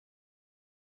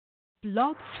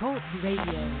Blog Talk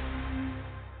Radio.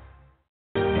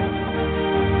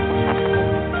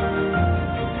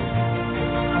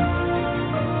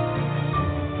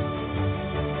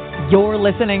 You're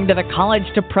listening to the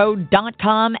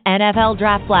College2Pro.com NFL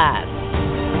Draft Blast.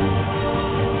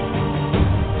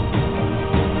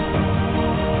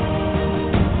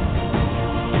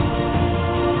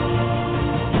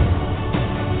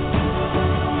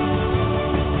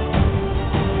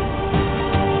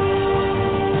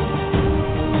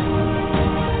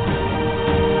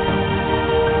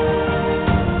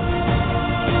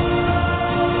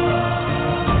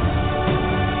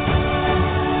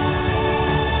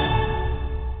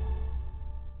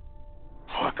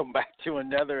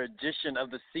 Another edition of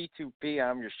the C2P.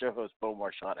 I'm your show host, Bo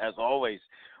Marchionte. As always,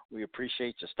 we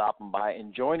appreciate you stopping by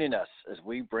and joining us as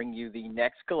we bring you the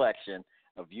next collection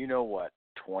of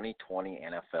 2020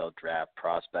 NFL Draft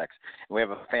prospects. And we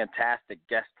have a fantastic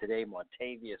guest today,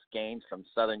 Montavious Gaines from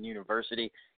Southern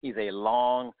University. He's a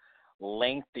long,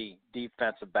 lengthy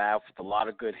defensive back with a lot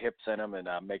of good hips in him and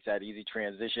makes that easy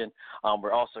transition.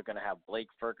 We're also going to have Blake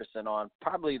Ferguson on,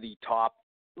 probably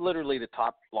literally the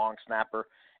top long snapper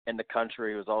in the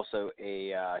country. He was also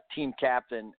a team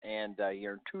captain, and he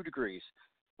earned 2 degrees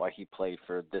while he played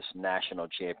for this national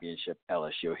championship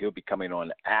LSU. He'll be coming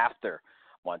on after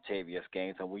Montavious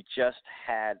Gaines, and we just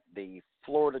had the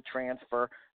Florida transfer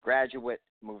graduate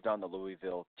moved on to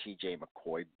Louisville, TJ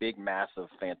McCoy. Big, massive,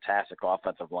 fantastic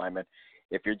offensive lineman.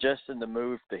 If you're just in the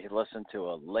mood to listen to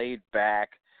a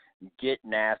laid-back, get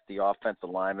nasty offensive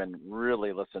lineman,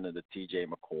 really listen to the TJ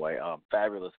McCoy.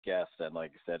 Fabulous guest, and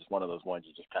like I said, it's one of those ones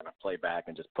you just kind of play back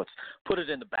and just put it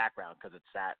in the background because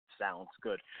sounds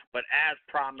good. But as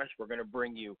promised, we're going to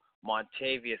bring you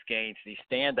Montavious Gaines, the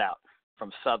standout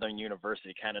from Southern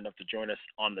University, kind enough to join us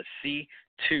on the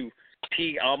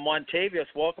C2P. Montavious,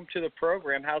 welcome to the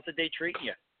program. How's the day treating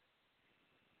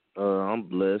you? I'm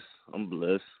blessed.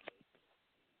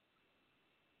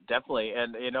 Definitely.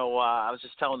 And, I was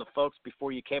just telling the folks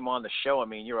before you came on the show,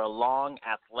 you're a long,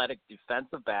 athletic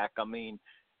defensive back.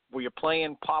 Were you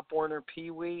playing Pop Warner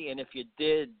Pee Wee? And if you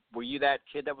did, were you that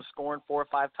kid that was scoring 4 or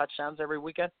 5 touchdowns every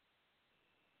weekend?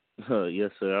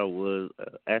 Yes, sir, I was.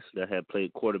 Actually, I had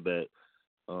played quarterback,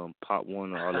 Pop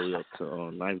Warner, all the way up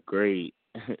to ninth grade.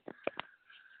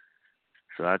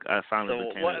 So I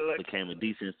finally became a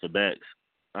defensive back.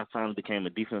 I finally became a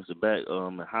defensive back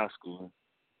in high school.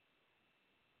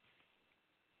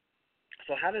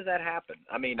 So how does that happen?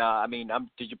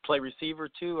 Did you play receiver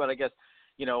too? And I guess,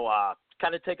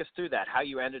 kind of take us through that, how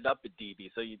you ended up at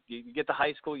DB. So you get to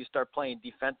high school, you start playing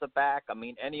defensive back.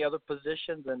 Any other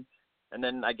positions? And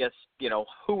then I guess,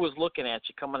 who was looking at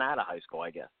you coming out of high school,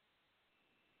 I guess?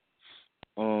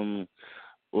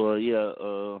 Well, yeah,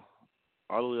 all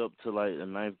the way up to like the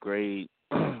ninth grade,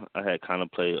 I had kind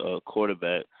of played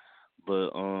quarterback.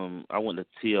 But I went to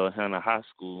T.L. Hanna High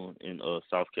School in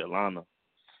South Carolina.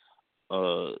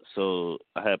 So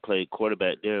I had played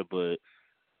quarterback there, but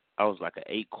I was like an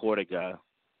 8-quarter guy.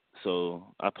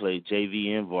 So I played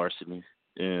JV and varsity.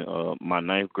 In my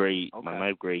ninth grade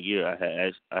year, I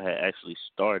had actually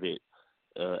started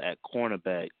at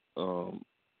cornerback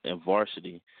in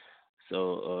varsity.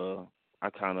 So I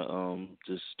kind of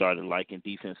just started liking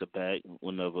defensive back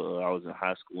whenever I was in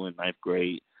high school in ninth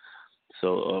grade.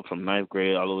 So from ninth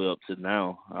grade all the way up to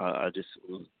now, I just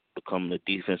was becoming a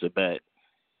defensive back.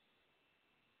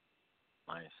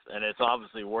 Nice. And it's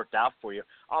obviously worked out for you.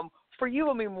 For you,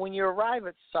 when you arrive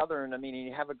at Southern, and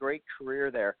you have a great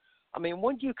career there,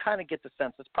 when do you kind of get the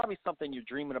sense? It's probably something you're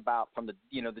dreaming about from the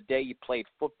day you played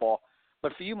football.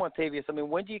 But for you, Montavious,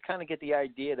 when do you kind of get the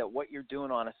idea that what you're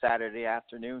doing on a Saturday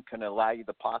afternoon can allow you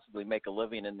to possibly make a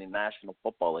living in the National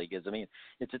Football League? Is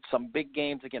it some big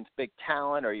games against big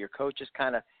talent, or your coaches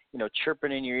kind of,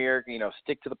 chirping in your ear,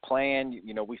 stick to the plan,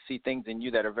 we see things in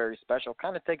you that are very special?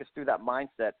 Kind of take us through that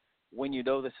mindset when you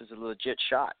know this is a legit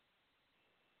shot.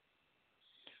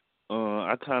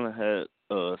 I kind of had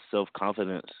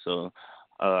self-confidence. So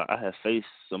I had faced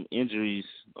some injuries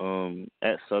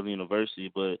at Southern University,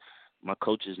 but my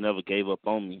coaches never gave up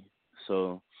on me.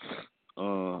 So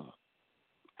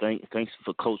thanks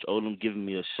for Coach Odom giving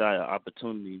me a shot, an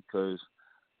opportunity, because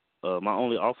my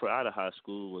only offer out of high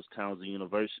school was Townsend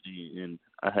University, and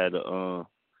I had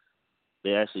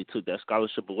they actually took that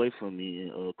scholarship away from me,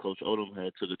 and Coach Odom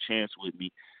had took a chance with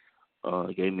me,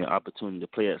 gave me an opportunity to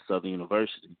play at Southern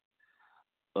University.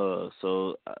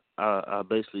 So I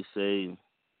basically say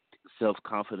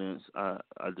self-confidence. I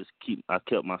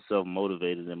kept myself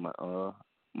motivated in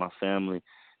my family,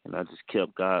 and I just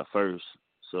kept God first.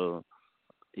 So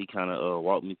he kind of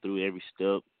walked me through every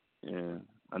step, and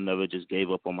I never just gave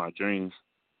up on my dreams.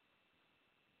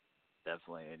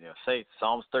 Definitely. And, say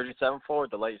Psalms 37:4,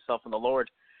 delight yourself in the Lord.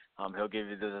 He'll give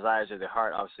you the desires of the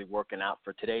heart. Obviously working out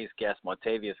for today's guest,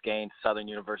 Montavious Gaines, Southern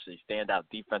University standout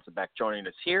defensive back, joining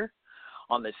us here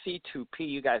on the C2P.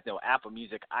 You guys know Apple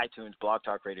Music, iTunes, Blog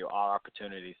Talk Radio, all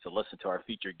opportunities to listen to our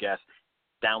featured guests.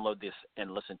 Download this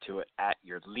and listen to it at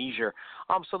your leisure.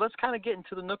 So let's kind of get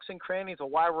into the nooks and crannies of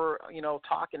why we're,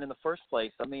 talking in the first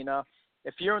place. I mean,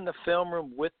 if you're in the film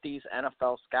room with these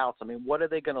NFL scouts, I mean, what are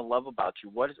they going to love about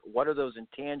you? What are those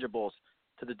intangibles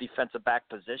to the defensive back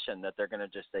position that they're going to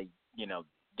just say,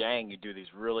 dang, you do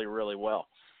these really, really well?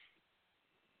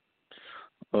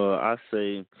 I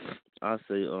say,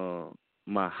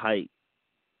 my height.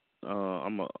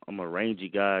 I'm a rangy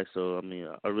guy, so I mean,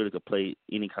 I really could play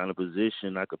any kind of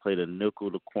position. I could play the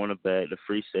nickel, the cornerback, the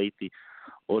free safety,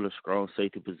 or the strong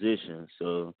safety position.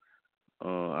 So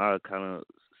I kind of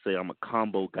say I'm a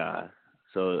combo guy.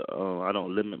 So I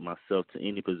don't limit myself to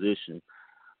any position.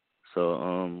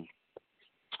 So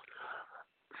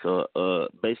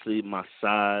basically my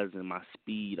size and my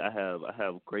speed, I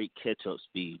have great catch-up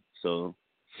speed. So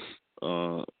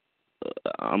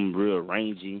I'm real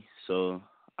rangy. So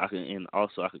I can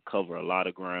cover a lot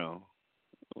of ground.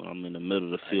 When I'm in the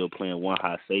middle of the field playing one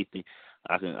high safety,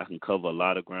 I can cover a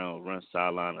lot of ground, run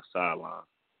sideline to sideline.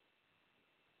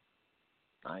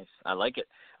 Nice, I like it.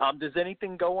 Does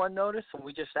anything go unnoticed? And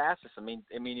we just asked this. I mean,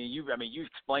 you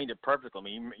explained it perfectly. I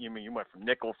mean, you went from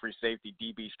nickel, free safety,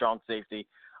 DB, strong safety.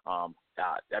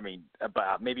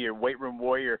 Maybe a weight room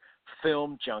warrior,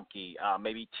 film junkie,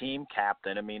 maybe team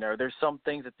captain. I mean, are there some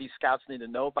things that these scouts need to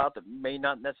know about that may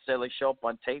not necessarily show up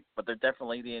on tape, but they're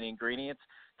definitely the ingredients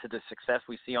to the success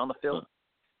we see on the field?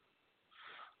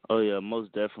 Oh yeah,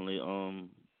 most definitely.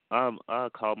 I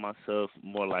call myself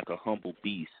more like a humble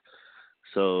beast.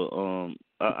 So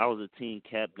I was a team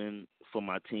captain for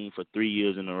my team for 3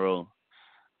 years in a row.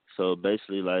 So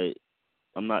basically, like,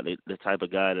 I'm not the type of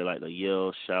guy that like to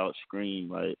yell, shout, scream.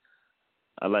 Like,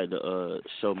 I like to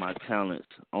show my talents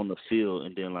on the field,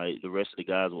 and then like the rest of the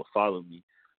guys will follow me.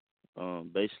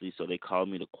 Basically, so they call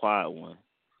me the quiet one.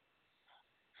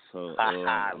 So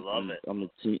I love it. I'm a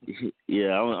team,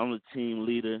 I'm a team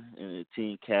leader and a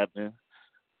team captain.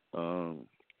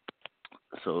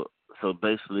 So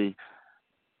basically,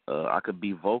 I could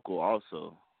be vocal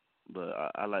also,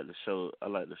 but I like to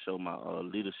show my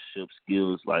leadership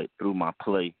skills like through my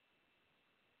play.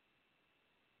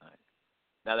 Right.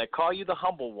 Now they call you the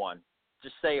humble one.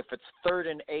 Just say if it's 3rd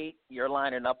and 8, you're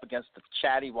lining up against the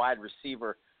chatty wide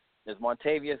receiver. Is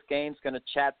Montavious Gaines going to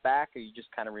chat back, or you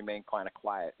just kind of remain kind of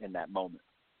quiet in that moment?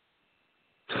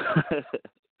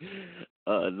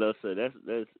 No, sir.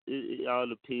 That's it all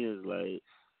depends, like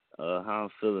how I'm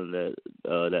feeling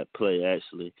that play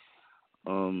actually.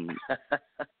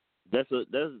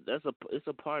 It's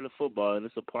a part of football, and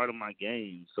it's a part of my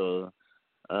game. So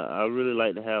I really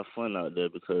like to have fun out there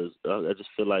because I just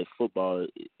feel like football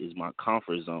is my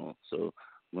comfort zone. So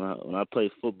when I play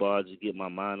football, I just get my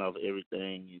mind off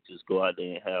everything and just go out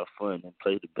there and have fun and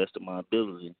play the best of my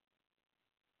ability.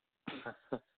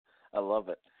 I love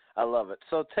it.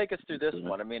 So take us through this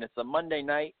one. I mean, it's a Monday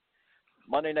night.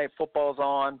 Monday Night Football's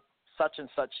on. Such and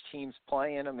such teams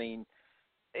playing. I mean,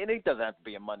 and it doesn't have to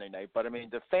be a Monday night, but I mean,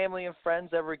 do family and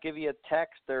friends ever give you a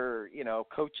text or,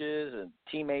 coaches and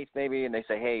teammates maybe, and they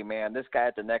say, hey, man, this guy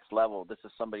at the next level, this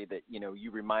is somebody that,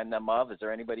 you remind them of? Is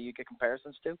there anybody you get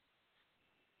comparisons to?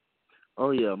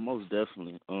 Oh, yeah, most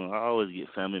definitely. I always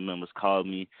get family members call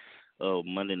me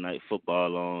Monday Night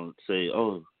Football on, say,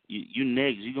 oh, you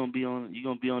next. You're gonna be on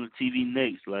the TV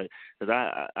next. Like, 'cause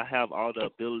I have all the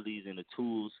abilities and the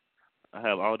tools. I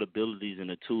have all the abilities and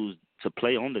the tools to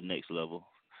play on the next level.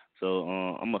 So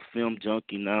I'm a film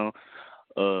junkie now.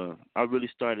 I really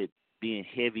started being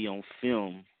heavy on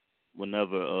film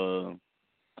whenever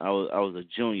I was a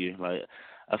junior. Like,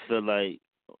 I feel like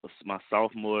my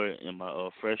sophomore and my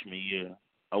freshman year,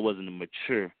 I wasn't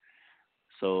mature.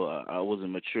 So I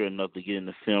wasn't mature enough to get in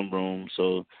the film room.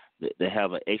 So they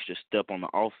have an extra step on the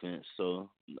offense. So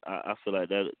I feel like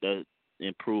that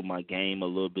improved my game a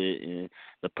little bit. And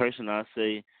the person I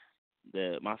say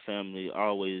that my family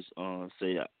always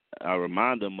say I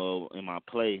remind them of in my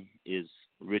play is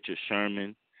Richard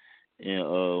Sherman. And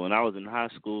when I was in high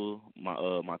school,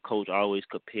 my coach always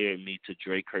compared me to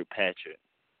Dre Kirkpatrick.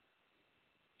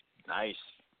 Nice.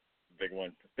 Big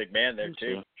one. Big man there, yes,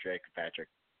 too, sir. Dre Kirkpatrick.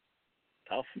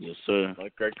 Tough. Yes, sir.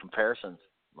 Like great comparisons.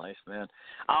 Nice, man.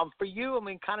 For you, I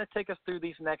mean, kind of take us through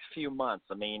these next few months.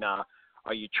 I mean, are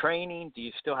you training? Do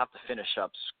you still have to finish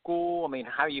up school? I mean,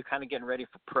 how are you kind of getting ready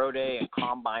for pro day and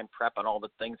combine prep and all the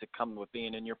things that come with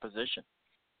being in your position?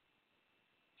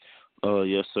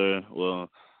 Yes, sir. Well,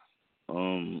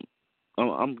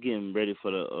 I'm getting ready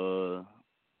for the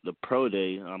pro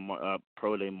day.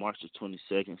 Pro day March the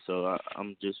 22nd. So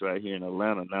I'm just right here in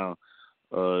Atlanta now,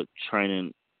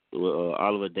 training with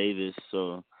Oliver Davis.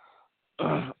 So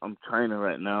I'm training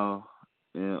right now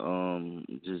and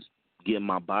just getting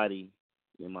my body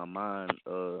and my mind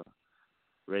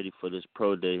ready for this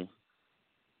pro day.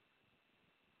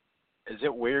 Is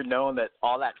it weird knowing that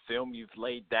all that film you've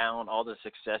laid down, all the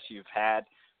success you've had,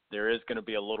 there is going to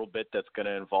be a little bit that's going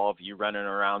to involve you running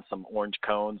around some orange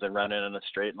cones and running in a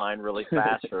straight line really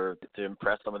fast to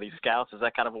impress some of these scouts? Is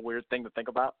that kind of a weird thing to think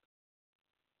about?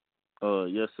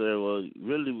 Yes, sir. Well,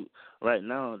 really, right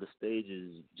now the stage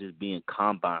is just being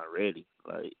combine ready.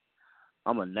 Like,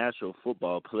 I'm a natural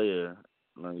football player.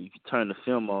 Like, if you turn the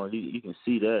film on, you can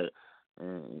see that.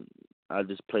 And I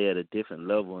just play at a different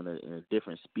level and a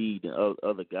different speed than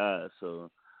other guys. So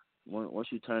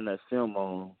once you turn that film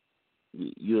on,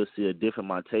 you'll see a different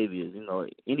Montavious. You know,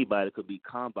 anybody could be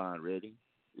combine ready.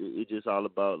 It's just all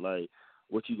about, like,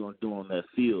 what you going to do on that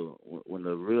field when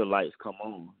the real lights come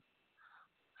on.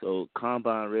 So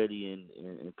combine ready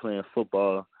and playing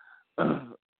football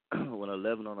when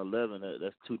 11 on 11,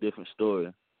 that's two different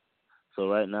stories. So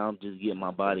right now I'm just getting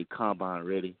my body combine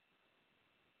ready.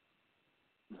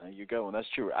 There you go, and that's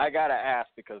true. I gotta ask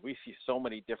because we see so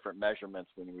many different measurements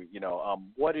when we,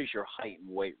 what is your height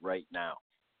and weight right now?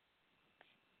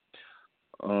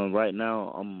 Right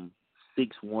now I'm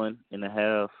 6'1" and a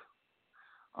half.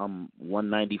 I'm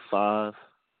 195.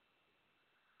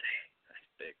 That's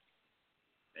big.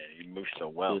 Man, you move so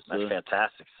well. Yes, that's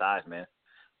fantastic size, man.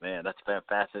 Man, that's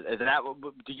fantastic. Is that?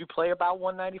 Do you play about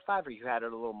 195, or you had a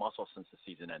little muscle since the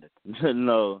season ended?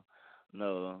 No.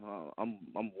 I'm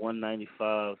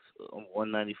 195. I'm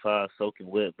 195 soaking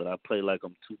wet, but I play like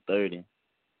I'm 230.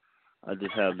 I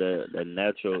just have that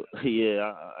natural.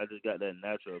 Yeah, I just got that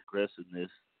natural aggressiveness.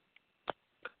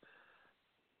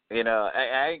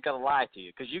 I ain't gonna lie to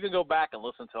you, because you can go back and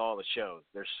listen to all the shows.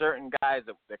 There's certain guys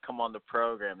that come on the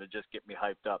program that just get me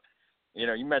hyped up.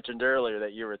 You mentioned earlier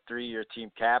that you were a 3-year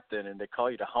team captain, and they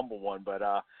call you the humble one, but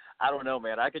I don't know,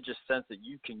 man. I could just sense that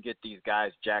you can get these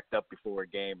guys jacked up before a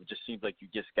game. It just seems like you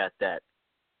just got that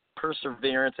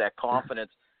perseverance, that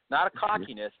confidence, not a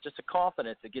cockiness, just a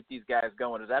confidence to get these guys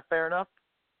going. Is that fair enough?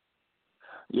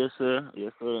 Yes, sir.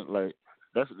 Yes, sir. Like,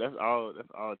 that's all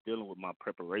dealing with my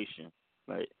preparation.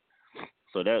 Like,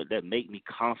 so that make me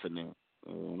confident.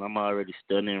 And I'm already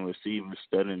studying receivers,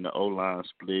 studying the O-line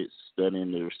splits,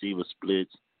 studying the receiver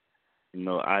splits,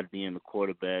 IDing the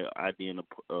quarterback, IDing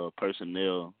the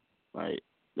personnel. Like,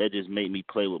 that just made me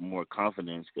play with more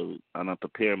confidence because I'm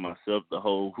preparing myself the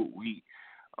whole week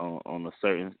on a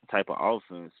certain type of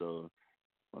offense. So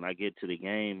when I get to the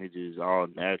game, it's just all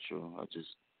natural. I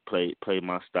just play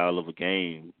my style of a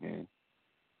game and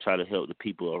try to help the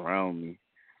people around me.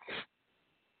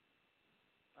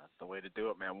 The way to do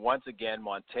it, man. Once again,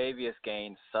 Montavious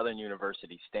Gaines, Southern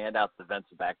University standout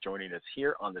defensive back, joining us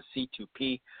here on the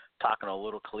C2P, talking a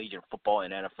little collegiate football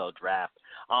and NFL draft.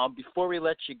 Before we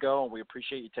let you go, and we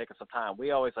appreciate you taking some time, we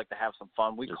always like to have some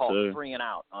fun. We call it Free and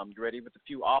Out. You ready with a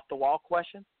few off-the-wall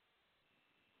questions?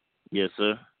 Yes,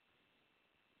 sir.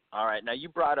 All right. Now, you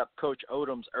brought up Coach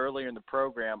Odoms earlier in the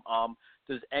program.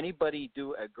 Does anybody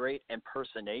do a great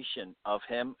impersonation of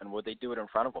him, and would they do it in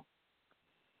front of him?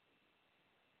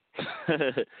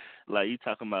 Like, you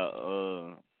talking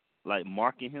about like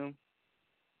marking him?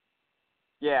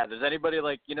 Yeah, does anybody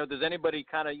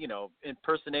kind of,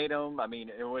 impersonate him? I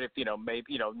mean, what if,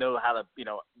 maybe, know how to,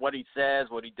 what he says,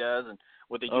 what he does, and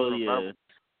what they do in front of him?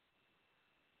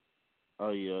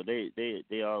 Oh yeah,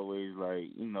 they always, like,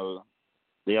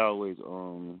 they always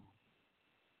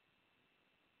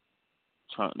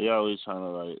trying to,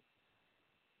 like,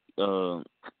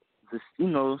 just,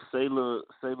 say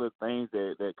little things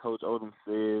that Coach Odom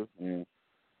says,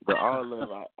 but all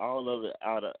of it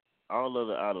out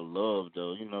of love,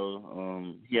 though.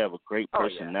 He have a great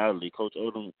personality. Oh,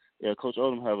 yeah. Coach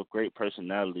Odom have a great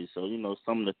personality. So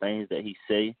some of the things that he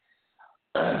say,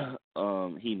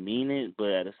 he mean it,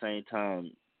 but at the same time,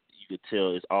 you could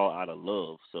tell it's all out of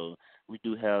love. So we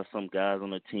do have some guys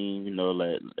on the team,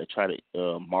 that try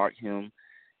to mark him.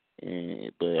 But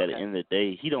at the end of the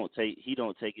day, he don't take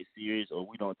it serious, or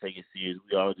we don't take it serious.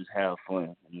 We all just have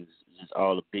fun, and it's just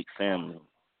all a big family.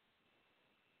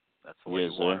 That's the way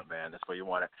you want it, man. That's the way you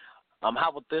want it. How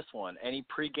about this one? Any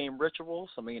pregame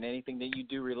rituals? I mean, anything that you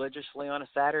do religiously on a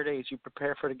Saturday as you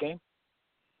prepare for the game?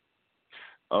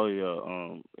 Oh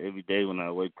yeah. Every day when I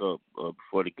wake up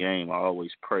before the game, I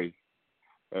always pray.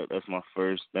 That's my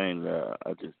first thing.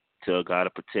 I just tell God to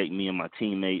protect me and my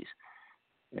teammates,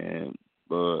 and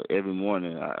every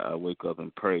morning I wake up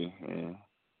and pray, and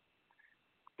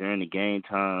during the game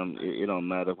time, it don't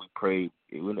matter if we prayed.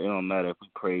 It don't matter if we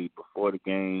prayed before the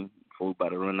game, before we about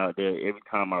to run out there. Every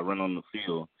time I run on the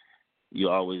field, you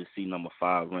always see number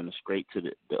 5 running straight to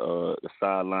the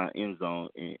sideline end zone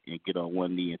and get on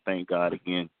one knee and thank God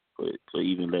again for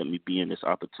even letting me be in this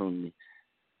opportunity.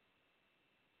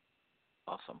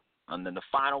 Awesome. And then the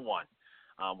final one.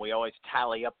 We always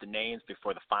tally up the names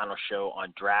before the final show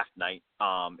on draft night.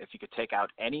 If you could take out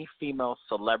any female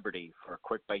celebrity for a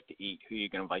quick bite to eat, who are you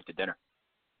going to invite to dinner?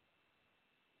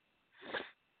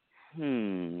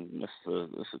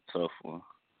 That's a tough one.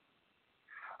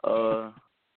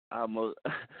 I most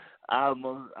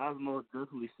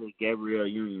definitely say Gabrielle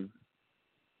Union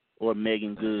or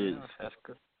Megan Goods. Yeah, that's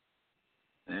good.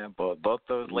 Yeah, both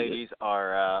those ladies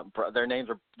are their names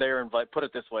are they're invited. Put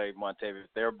it this way, Montavious,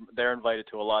 they're invited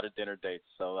to a lot of dinner dates.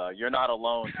 So you're not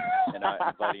alone in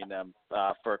inviting them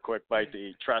for a quick bite to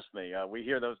eat. Trust me, we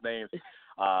hear those names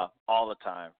all the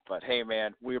time. But hey,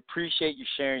 man, we appreciate you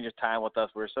sharing your time with us.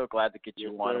 We're so glad to get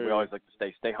you on. And we always like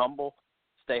to stay humble,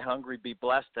 stay hungry, be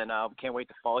blessed, and can't wait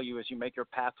to follow you as you make your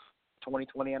path to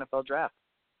 2020 NFL Draft.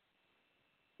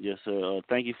 Yes, sir.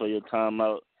 Thank you for your time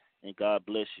out, and God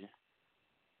bless you.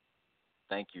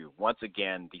 Thank you. Once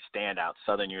again, the standout,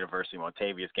 Southern University,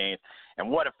 Montavious Gaines. And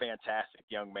what a fantastic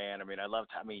young man. I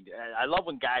love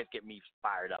when guys get me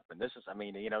fired up. And this is,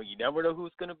 you never know who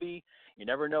it's going to be. You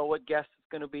never know what guest it's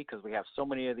going to be because we have so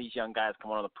many of these young guys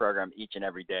coming on the program each and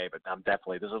every day. But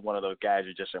this is one of those guys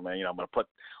who just, I'm going to put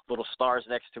little stars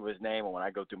next to his name. And when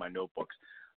I go through my notebooks,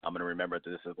 I'm going to remember that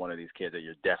this is one of these kids that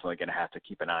you're definitely going to have to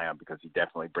keep an eye on because he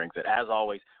definitely brings it. As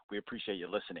always, we appreciate you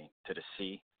listening to the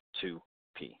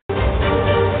C2P.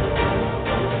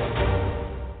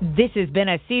 This has been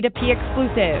a C2P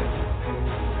exclusive.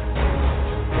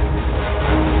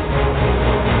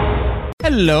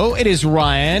 Hello, it is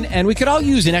Ryan, and we could all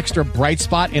use an extra bright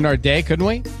spot in our day, couldn't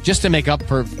we? Just to make up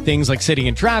for things like sitting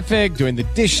in traffic, doing the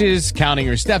dishes, counting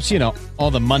your steps,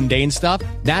 all the mundane stuff.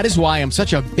 That is why I'm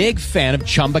such a big fan of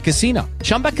Chumba Casino.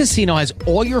 Chumba Casino has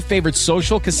all your favorite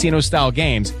social casino-style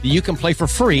games that you can play for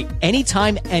free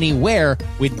anytime, anywhere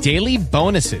with daily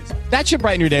bonuses. That should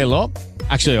brighten your day a little.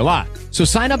 Actually, a lot. So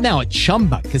sign up now at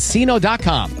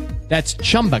ChumbaCasino.com. That's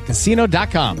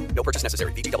ChumbaCasino.com. No purchase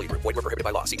necessary. VGW Group. Void where prohibited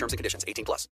by law. See terms and conditions.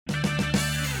 18+.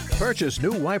 Purchase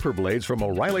new wiper blades from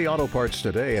O'Reilly Auto Parts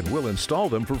today and we'll install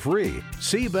them for free.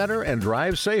 See better and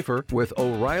drive safer with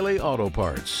O'Reilly Auto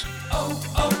Parts.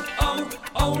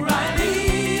 O'Reilly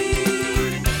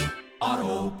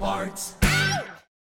Auto Parts.